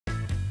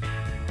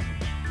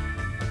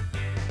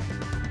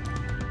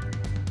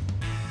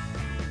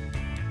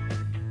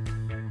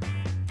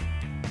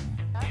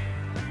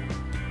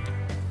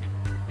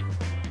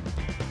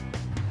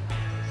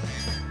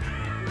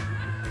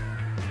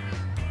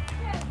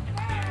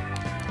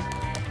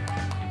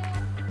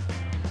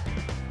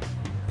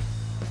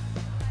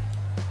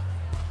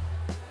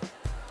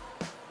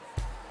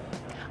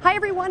Hi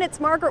everyone,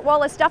 it's Margaret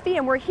Wallis-Duffy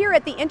and we're here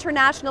at the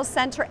International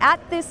Center at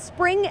this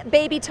Spring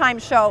Baby Time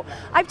show.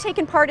 I've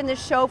taken part in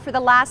this show for the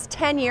last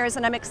 10 years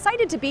and I'm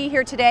excited to be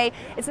here today.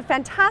 It's a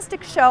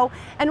fantastic show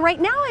and right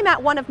now I'm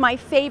at one of my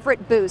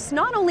favorite booths,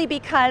 not only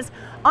because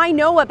I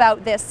know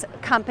about this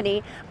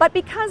company, but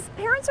because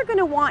parents are going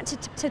to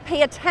want to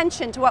pay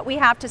attention to what we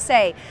have to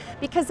say.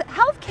 Because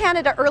Health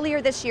Canada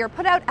earlier this year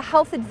put out a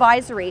health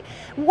advisory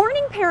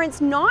warning parents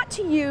not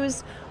to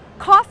use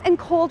cough and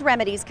cold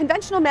remedies,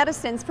 conventional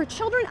medicines for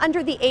children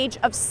under the age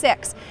of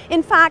 6.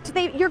 In fact,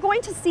 you're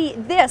going to see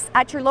this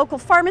at your local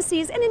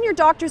pharmacies and in your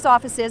doctor's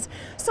offices.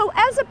 So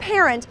as a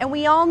parent, and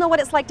we all know what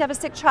it's like to have a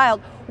sick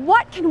child,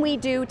 what can we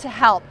do to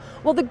help?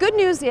 Well, the good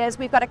news is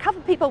we've got a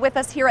couple people with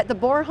us here at the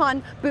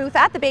Boiron booth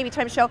at the Baby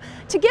Time Show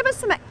to give us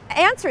some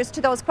answers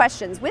to those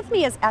questions. With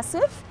me is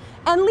Asif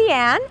and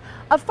Leanne,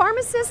 a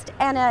pharmacist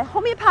and a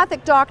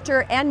homeopathic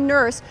doctor and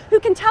nurse who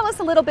can tell us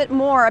a little bit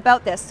more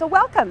about this. So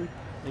welcome.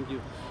 Thank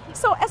you.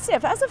 So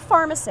Asif, as a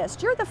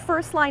pharmacist, you're the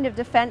first line of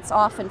defense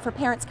often for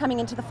parents coming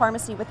into the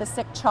pharmacy with a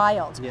sick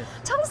child. Yes.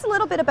 Tell us a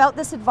little bit about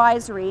this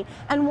advisory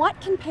and what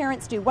can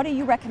parents do? What are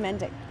you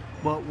recommending?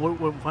 Well,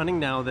 we're finding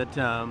now that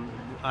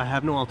I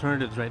have no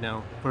alternatives right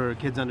now for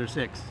kids under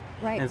 6.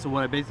 Right. And so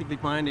what I basically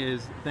find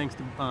is, thanks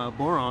to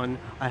Boiron,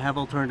 I have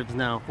alternatives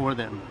now for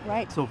them.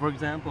 Right. So for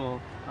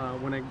example,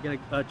 when I get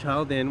a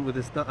child in with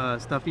a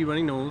stuffy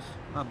runny nose,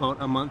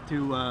 about a month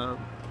to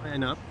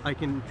and up, I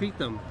can treat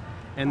them.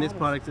 And this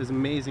product is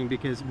amazing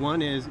because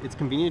one is it's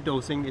convenient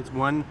dosing. It's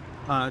one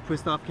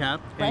twist off cap,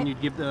 and you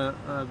give the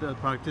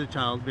product to the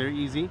child, very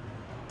easy.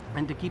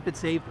 And to keep it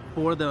safe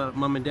for the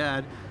mom and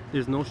dad,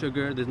 there's no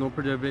sugar, there's no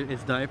preservative,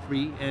 it's diet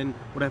free. And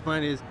what I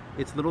find is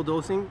it's little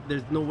dosing.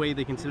 There's no way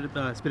they can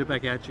spit it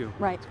back at you.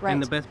 Right.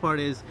 And the best part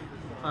is,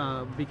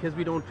 because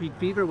we don't treat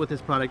fever with this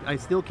product, I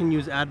still can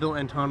use Advil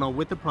and Tylenol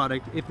with the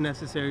product if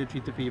necessary to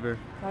treat the fever.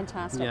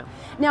 Fantastic. Yeah.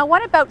 Now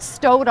what about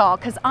Stodol?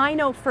 Because I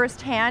know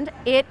firsthand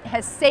it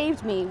has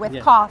saved me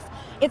with cough.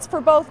 It's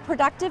for both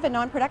productive and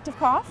non-productive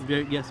cough?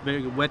 Very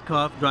good. Wet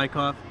cough, dry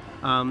cough.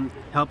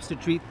 Helps to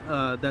treat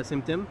that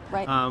symptom.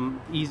 Right.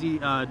 Easy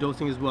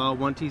dosing as well.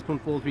 1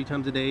 teaspoonful 3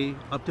 times a day,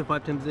 up to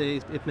 5 times a day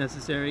if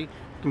necessary.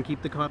 Can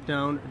keep the cough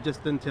down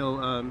just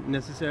until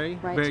necessary.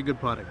 Right. Very good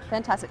product.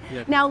 Fantastic.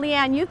 Yeah. Now,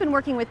 Leanne, you've been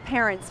working with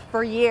parents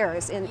for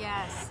years.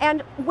 Yes.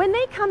 And when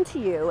they come to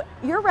you,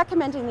 you're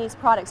recommending these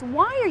products.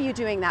 Why are you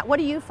doing that? What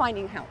are you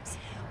finding helps?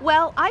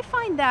 Well, I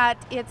find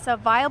that it's a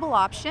viable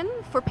option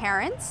for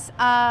parents.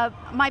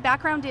 My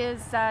background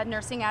is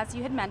nursing, as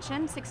you had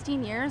mentioned,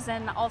 16 years,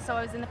 and also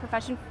I was in the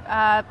profession,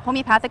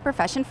 homeopathic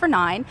profession for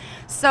 9.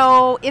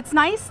 So it's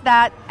nice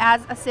that,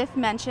 as Asif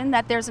mentioned,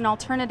 that there's an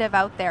alternative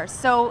out there.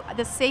 So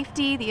the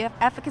safety, the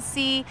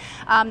efficacy,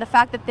 the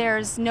fact that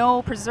there's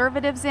no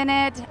preservatives in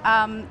it.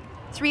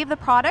 3 of the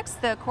products,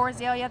 the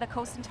Corazelia, the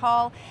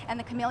Cosentol, and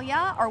the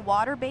Camellia, are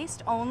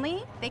water-based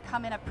only. They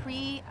come in a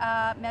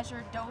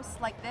pre-measured dose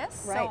like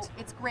this, right. So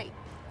it's great.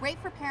 Great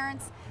for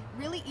parents,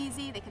 really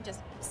easy. They can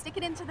just stick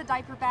it into the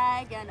diaper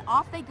bag and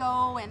off they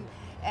go,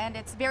 and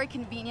it's very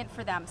convenient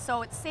for them.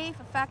 So it's safe,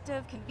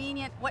 effective,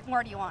 convenient. What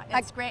more do you want?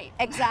 It's great.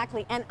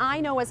 Exactly. And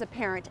I know as a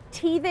parent,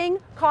 teething,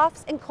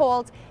 coughs, and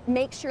colds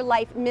makes your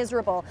life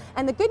miserable.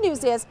 And the good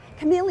news is,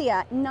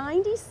 Camellia,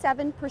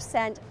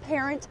 97%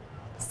 parent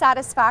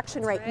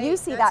satisfaction rate. You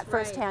see that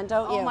firsthand,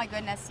 don't you? Oh my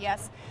goodness,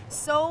 yes.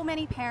 So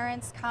many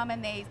parents come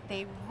and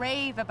they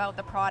rave about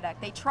the product.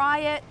 They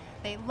try it,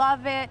 they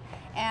love it,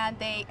 and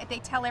they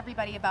tell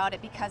everybody about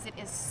it because it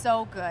is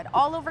so good.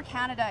 All over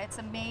Canada, it's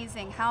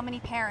amazing how many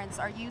parents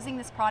are using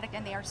this product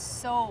and they are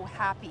so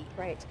happy.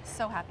 Great.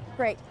 So happy.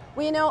 Great.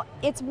 Well, you know,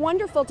 it's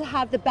wonderful to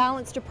have the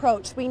balanced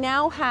approach. We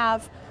now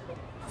have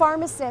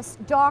pharmacists,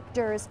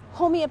 doctors,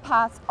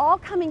 homeopaths, all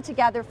coming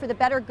together for the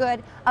better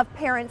good of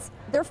parents,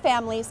 their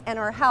families, and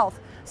our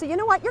health. So you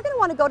know what, you're going to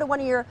want to go to one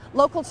of your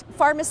local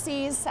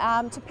pharmacies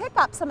to pick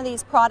up some of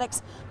these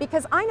products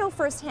because I know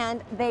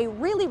firsthand they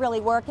really,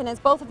 really work, and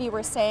as both of you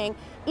were saying,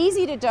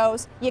 easy to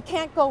dose, you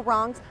can't go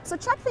wrong. So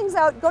check things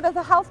out, go to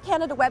the Health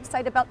Canada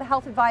website about the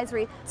health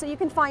advisory so you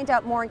can find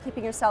out more on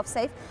keeping yourself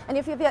safe. And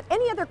if you've got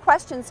any other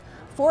questions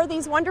for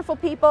these wonderful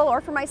people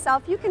or for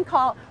myself, you can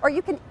call or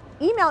you can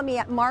email me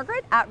at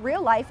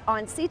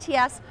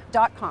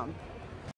margaret@reallifeoncts.com.